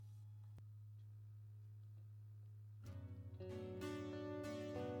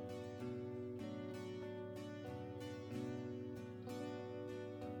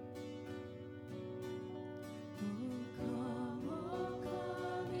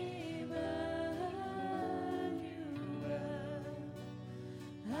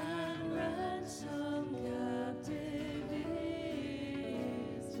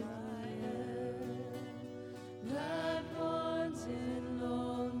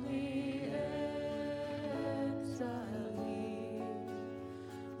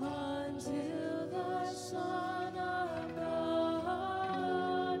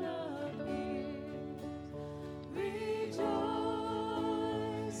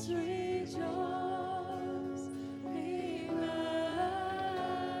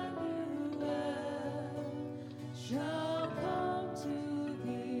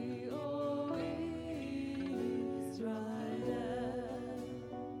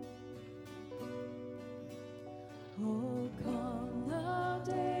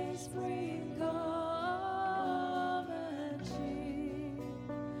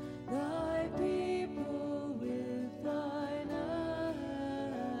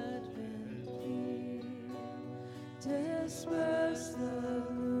disperse the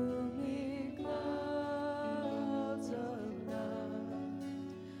gloomy clouds of night,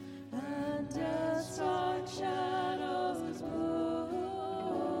 and death's dark shadows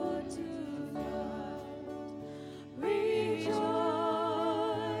put to flight. Rejoice,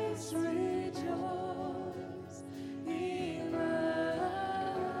 rejoice, Emmanuel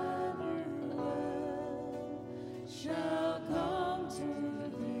shall come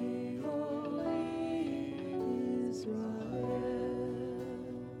to thee, O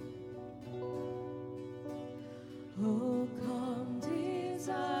Oh, come,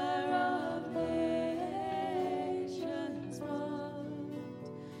 desire of nations might,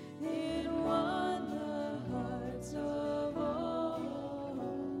 in one the hearts of all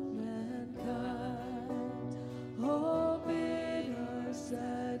mankind. Oh, bid us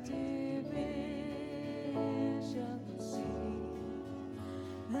that division see,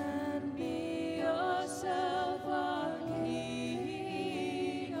 and be yourself our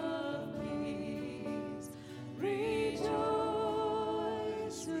King of peace. Rejoice,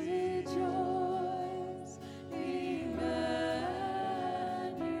 rejoice, Emmanuel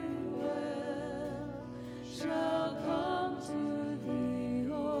shall come to thee,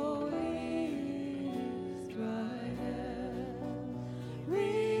 O Israel.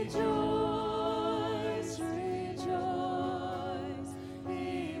 Rejoice, rejoice,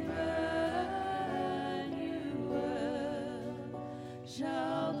 Emmanuel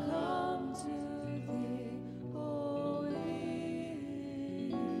shall come to thee, O Israel.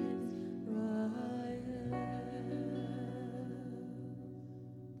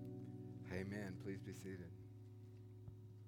 Amen. Please be seated.